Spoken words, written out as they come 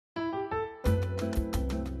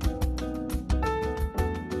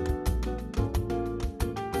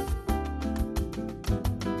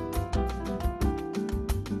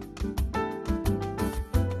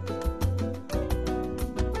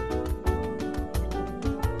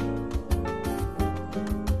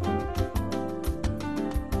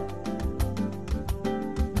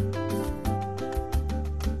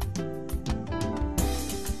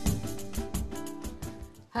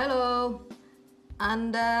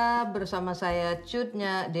Anda bersama saya Tjut,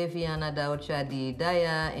 Nyak, Deviana, Daudsjah di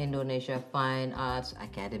Daya Indonesia Fine Arts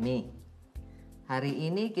Academy. Hari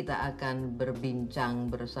ini kita akan berbincang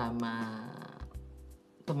bersama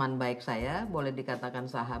teman baik saya, boleh dikatakan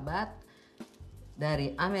sahabat,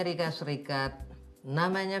 dari Amerika Serikat,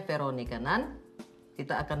 namanya Veronica Nunn.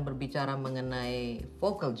 Kita akan berbicara mengenai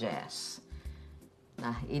vocal jazz.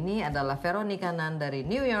 Nah, ini adalah Veronica Nunn dari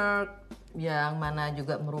New York, yang mana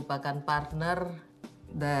juga merupakan partner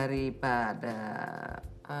daripada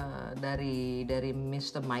dari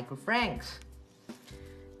Mr. Michael Franks.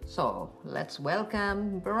 So let's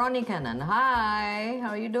welcome Veronica Nunn. Hi,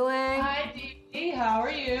 how are you doing? Hi, Dee. How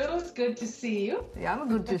are you? It's good to see you. Yeah,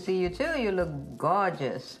 I'm good to see you too. You look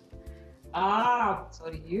gorgeous. Ah,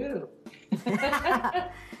 so do you.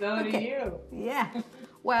 So do you. Yeah.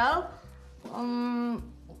 Well.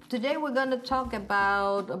 Today we're going to talk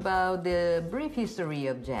about the brief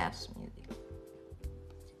history of jazz music.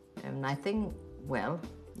 And I think, well,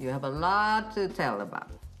 you have a lot to tell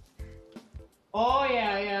about. Oh,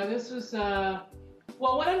 yeah. This was, well,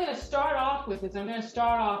 what I'm going to start off with is from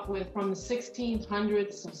the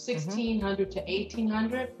 1600s, so 1600 to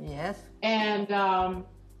 1800. Yes. And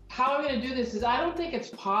how I'm going to do this is I don't think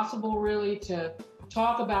it's possible really to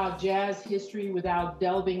talk about jazz history without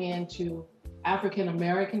delving into African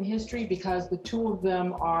American history, because the two of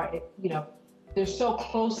them are, they're so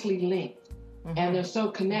closely linked and they're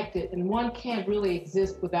so connected, and one can't really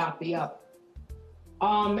exist without the other.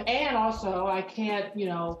 And also, I can't,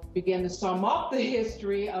 begin to sum up the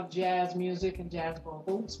history of jazz music and jazz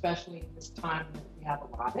vocal, especially in this time that we have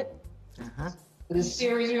a lot of it. For this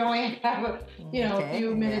series, we only have a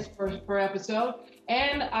few minutes per episode.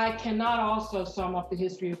 And I cannot also sum up the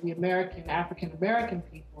history of the African American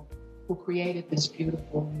people who created this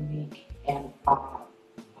beautiful, unique, and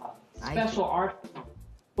special art form.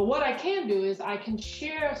 But what I can do is I can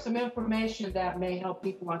share some information that may help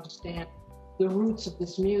people understand the roots of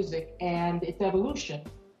this music and its evolution,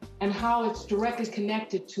 and how it's directly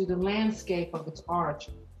connected to the landscape of its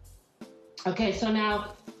origin. Okay, so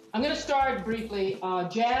now I'm going to start briefly.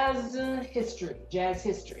 Jazz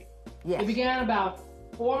history. Yes. It began about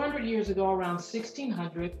 400 years ago, around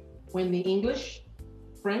 1600, when the English,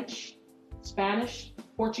 French, Spanish,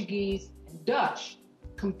 Portuguese, and Dutch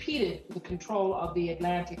competed for the control of the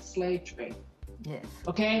Atlantic slave trade. Yes.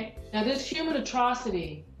 Okay? Now, this human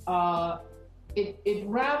atrocity, it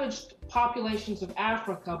ravaged populations of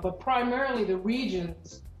Africa, but primarily the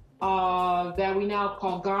regions that we now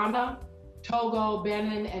call Ghana, Togo,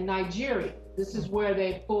 Benin, and Nigeria. This is where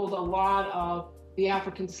they pulled a lot of the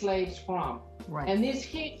African slaves from. Right. And these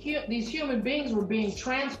human beings were being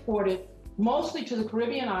transported mostly to the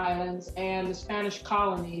Caribbean islands and the Spanish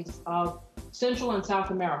colonies of Central and South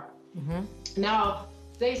America. Now,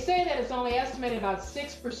 they say that it's only estimated about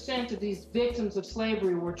 6% of these victims of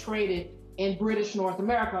slavery were traded in British North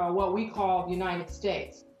America, or what we call the United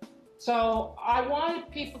States. So I wanted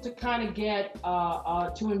people to kind of get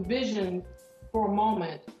to envision for a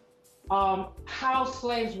moment how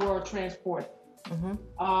slaves were transported.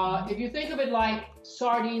 If you think of it like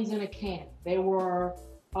sardines in a can, they were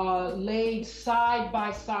laid side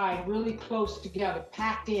by side, really close together,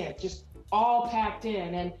 packed in, just all packed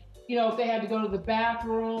in. And, if they had to go to the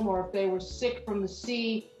bathroom, or if they were sick from the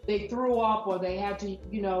sea, they threw up, or they had to,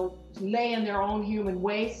 lay in their own human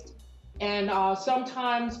waste. And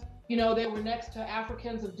sometimes, they were next to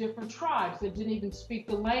Africans of different tribes that didn't even speak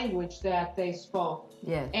the language that they spoke.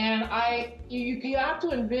 Yes. And you have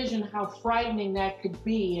to envision how frightening that could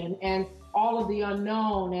be, and all of the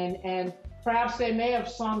unknown, and perhaps they may have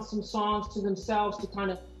sung some songs to themselves to kind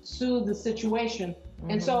of soothe the situation.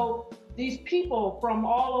 And so these people from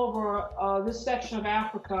all over this section of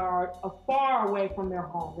Africa are far away from their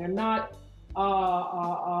home. They're not,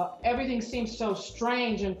 everything seems so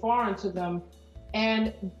strange and foreign to them.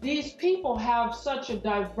 And these people have such a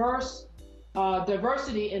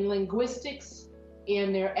diversity in linguistics,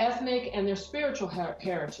 in their ethnic and their spiritual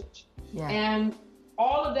heritage. Yeah. And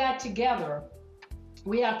all of that together,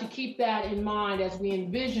 we have to keep that in mind as we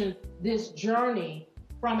envision this journey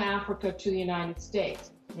from Africa to the United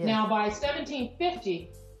States. Yes. Now, by 1750,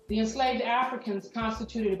 the enslaved Africans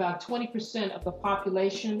constituted about 20% of the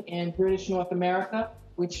population in British North America,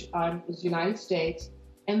 which is the United States,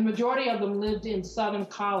 and the majority of them lived in southern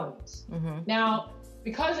colonies. Now,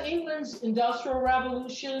 because England's Industrial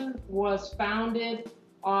Revolution was founded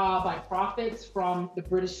by profits from the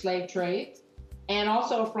British slave trade, and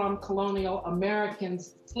also from colonial American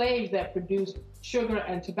slaves that produced sugar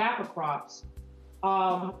and tobacco crops,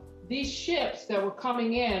 these ships that were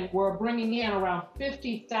coming in were bringing in around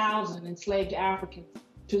 50,000 enslaved Africans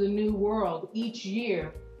to the New World each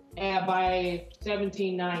year by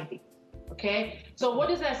 1790. Okay, so what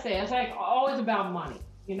does that say? It's like always about money.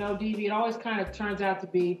 You know, Devi, it always kind of turns out to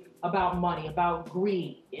be about money, about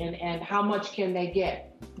greed, and how much can they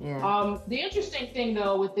get. Yeah. The interesting thing,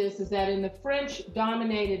 though, with this is that in the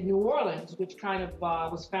French-dominated New Orleans, which kind of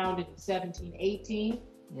was founded in 1718,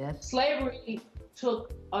 Yes. slavery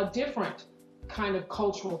took a different kind of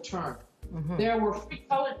cultural turn. There were free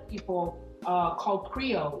colored people called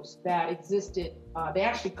Creoles that existed. They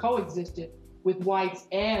actually coexisted with whites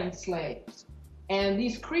and slaves. And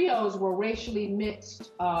these Creoles were racially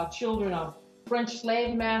mixed children of French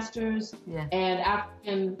slave masters and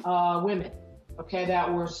African women, okay,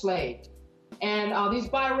 that were enslaved. And these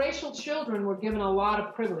biracial children were given a lot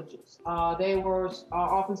of privileges. They were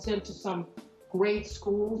often sent to some great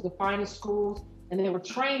schools, the finest schools, and they were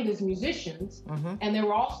trained as musicians, and they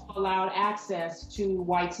were also allowed access to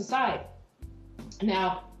white society.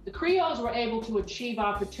 Now, the Creoles were able to achieve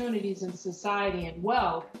opportunities in society and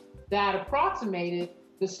wealth that approximated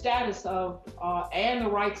the status of and the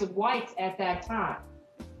rights of whites at that time.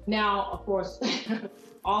 Now, of course,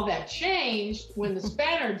 all that changed when the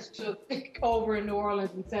Spaniards took over in New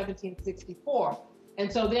Orleans in 1764.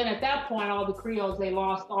 And so then at that point, all the Creoles, they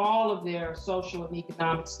lost all of their social and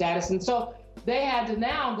economic status. And so they had to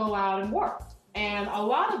now go out and work. And a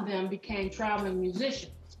lot of them became traveling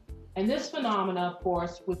musicians. And this phenomena, of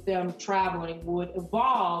course, with them traveling, would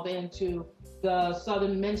evolve into the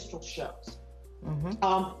Southern minstrel shows.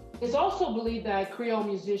 It's also believed that Creole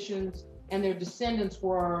musicians and their descendants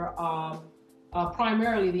were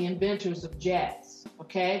primarily the inventors of jazz,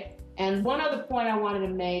 okay? And one other point I wanted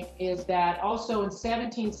to make is that also in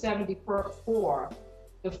 1774,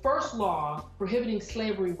 the first law prohibiting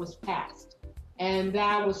slavery was passed. And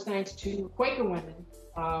that was thanks to Quaker women,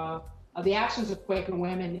 the actions of Quaker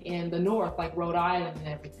women in the North, like Rhode Island and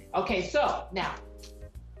everything. Okay, so now,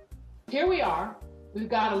 here we are. We've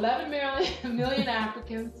got 11 million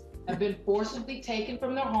Africans have been forcibly taken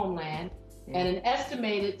from their homeland, and an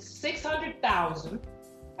estimated 600,000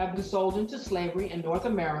 have been sold into slavery in North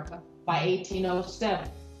America by 1807,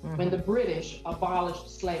 when the British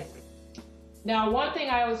abolished slavery. Now, one thing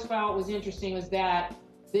I always felt was interesting was that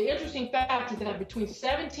the interesting fact is that between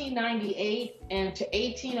 1798 and to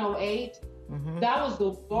 1808, that was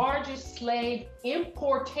the largest slave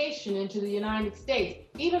importation into the United States.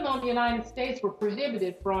 Even though the United States were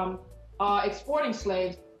prohibited from exporting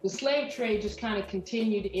slaves, the slave trade just kind of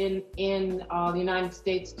continued in the United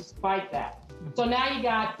States despite that. So now you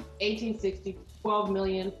got 1860, 12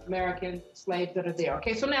 million American slaves that are there.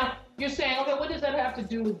 Okay, so now you're saying, okay, what does that have to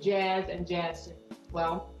do with jazz and jazz singing?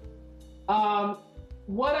 Well,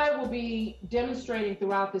 what I will be demonstrating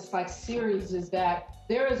throughout this series is that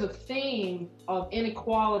there is a theme of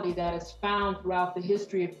inequality that is found throughout the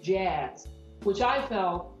history of jazz, which I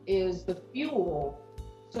felt is the fuel,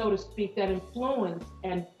 so to speak, that influenced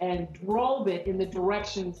and drove it in the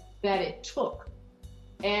directions that it took.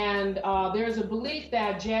 And there's a belief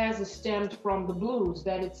that jazz is stemmed from the blues,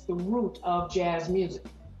 that it's the root of jazz music.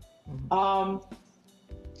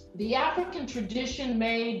 The African tradition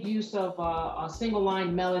made use of a single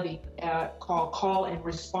line melody called call and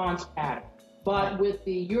response pattern. But with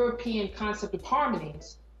the European concept of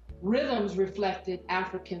harmonies, rhythms reflected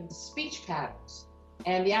African speech patterns.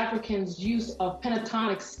 And the Africans' use of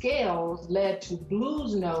pentatonic scales led to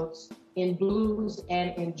blues notes in blues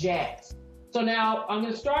and in jazz. So now I'm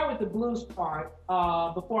going to start with the blues part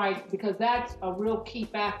because that's a real key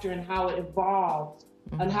factor in how it evolves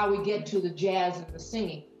and how we get to the jazz and the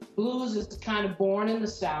singing. Blues is kind of born in the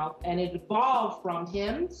South, and it evolved from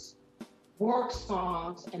hymns, work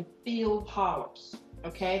songs, and field hollers,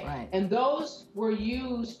 okay? Right. And those were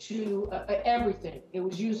used to everything. It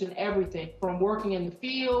was used in everything, from working in the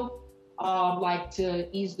field, to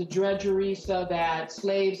ease the drudgery so that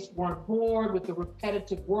slaves weren't bored with the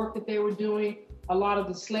repetitive work that they were doing. A lot of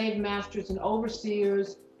the slave masters and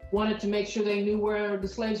overseers wanted to make sure they knew where the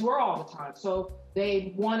slaves were all the time. So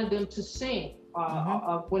they wanted them to sing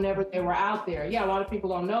whenever they were out there. Yeah, a lot of people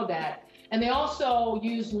don't know that. And they also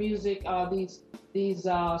used music, these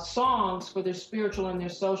songs for their spiritual and their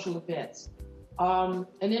social events. An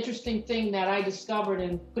interesting thing that I discovered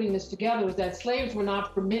in putting this together was that slaves were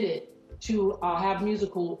not permitted to have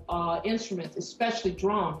musical instruments, especially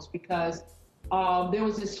drums, because there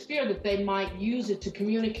was this fear that they might use it to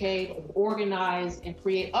communicate or organize and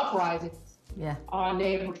create uprisings on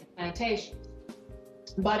neighboring plantations.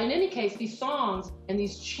 But in any case, these songs and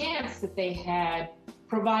these chants that they had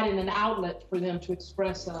provided an outlet for them to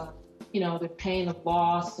express, the pain of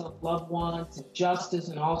loss of loved ones and justice,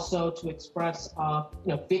 and also to express,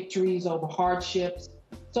 victories over hardships.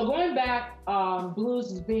 So going back,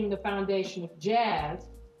 blues is being the foundation of jazz.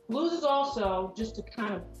 Blues is also, just to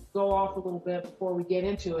kind of go off a little bit before we get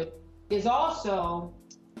into it, is also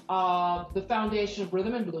the foundation of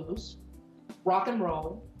rhythm and blues, rock and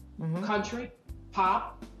roll, country,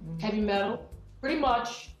 pop, heavy metal, pretty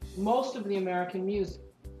much most of the American music.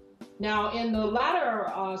 Now, in the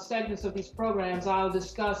latter segments of these programs, I'll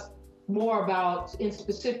discuss more about, in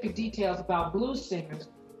specific details, about blues singers.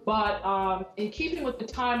 But in keeping with the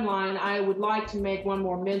timeline, I would like to make one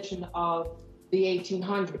more mention of the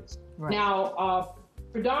 1800s. Right. Now,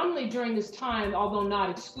 predominantly during this time, although not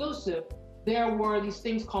exclusive, there were these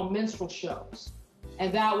things called minstrel shows.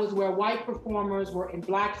 And that was where white performers were in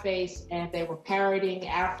blackface and they were parodying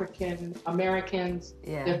African Americans,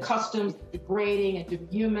 their customs, degrading and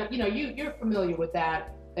dehuman. You know, you're familiar with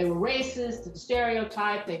that. They were racist and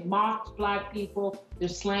stereotyped. They mocked black people, their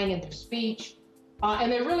slang and their speech.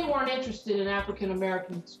 And they really weren't interested in African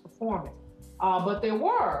Americans performing. But there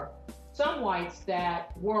were some whites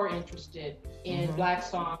that were interested in black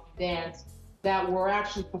song and dance that were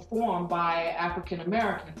actually performed by African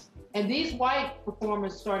Americans. And these white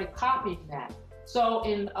performers started copying that. So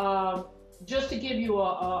in just to give you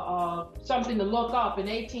something to look up, in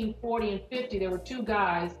 1840 and 50, there were two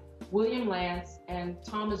guys, William Lance and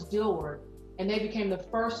Thomas Dilworth, and they became the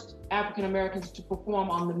first African Americans to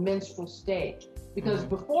perform on the minstrel stage. Because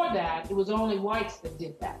before that, it was only whites that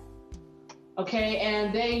did that. Okay,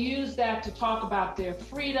 and they used that to talk about their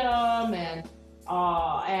freedom and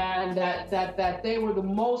that they were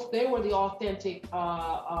the authentic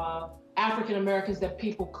African Americans that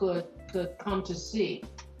people could come to see.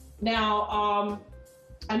 Now,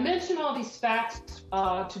 I mention all these facts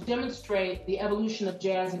to demonstrate the evolution of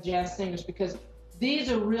jazz and jazz singers because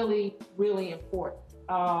these are really, really important.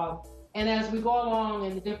 And as we go along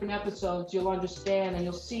in the different episodes, you'll understand and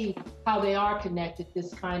you'll see how they are connected,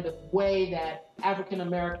 this kind of way that African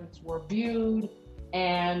Americans were viewed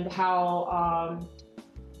and how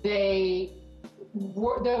there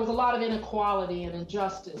was a lot of inequality and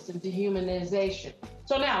injustice and dehumanization.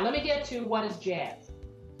 So now, let me get to what is jazz.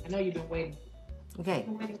 I know you've been waiting. Okay,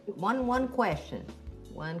 one question.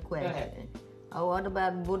 What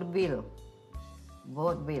about vaudeville?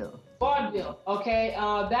 Vaudeville, okay.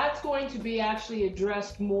 That's going to be actually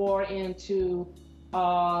addressed more into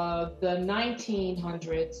the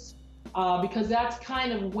 1900s because that's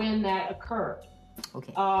kind of when that occurred.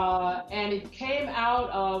 Okay. And it came out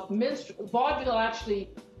of minstrel. Vaudeville actually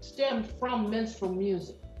stemmed from minstrel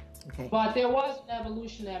music. Okay. But there was an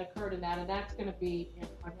evolution that occurred in that, and that's going to be in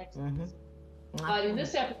our next episode. But in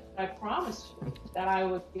this episode, I promised you that I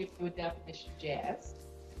would give you a definition of jazz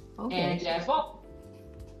and jazz vaudeville.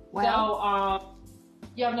 Well, so,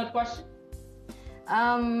 you have another question?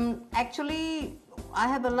 Actually, I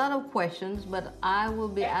have a lot of questions, but I will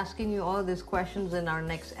be asking you all these questions in our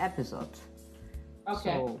next episode.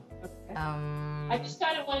 Okay. So, I just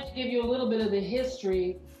kind of wanted to give you a little bit of the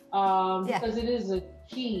history because it is a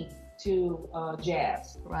key to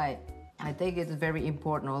jazz. Right. I think it's very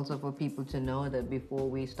important also for people to know that before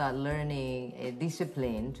we start learning a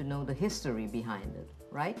discipline, to know the history behind it,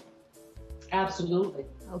 right? Absolutely.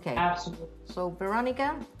 Okay. Absolutely. So,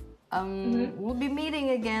 Veronica, we'll be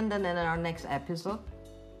meeting again then in our next episode.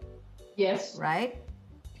 Yes. Right?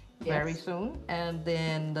 Yes. Very soon. And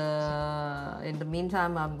then in the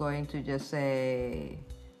meantime, I'm going to just say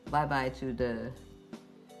bye-bye to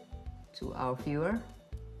our viewer.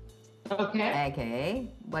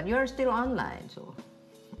 Okay. But you're still online, so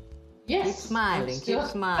yes. Keep smiling. Keep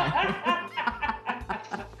smiling.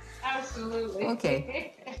 Absolutely.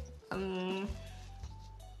 Okay.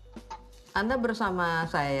 Anda bersama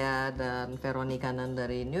saya dan Veronica Nunn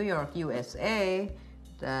dari New York, USA,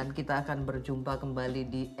 dan kita akan berjumpa kembali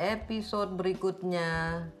di episode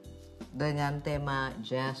berikutnya dengan tema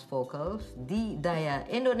Jazz Vocals di Daya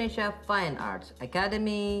Indonesia Fine Arts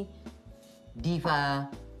Academy Diva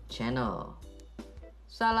Channel.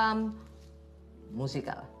 Salam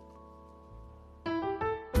musikal.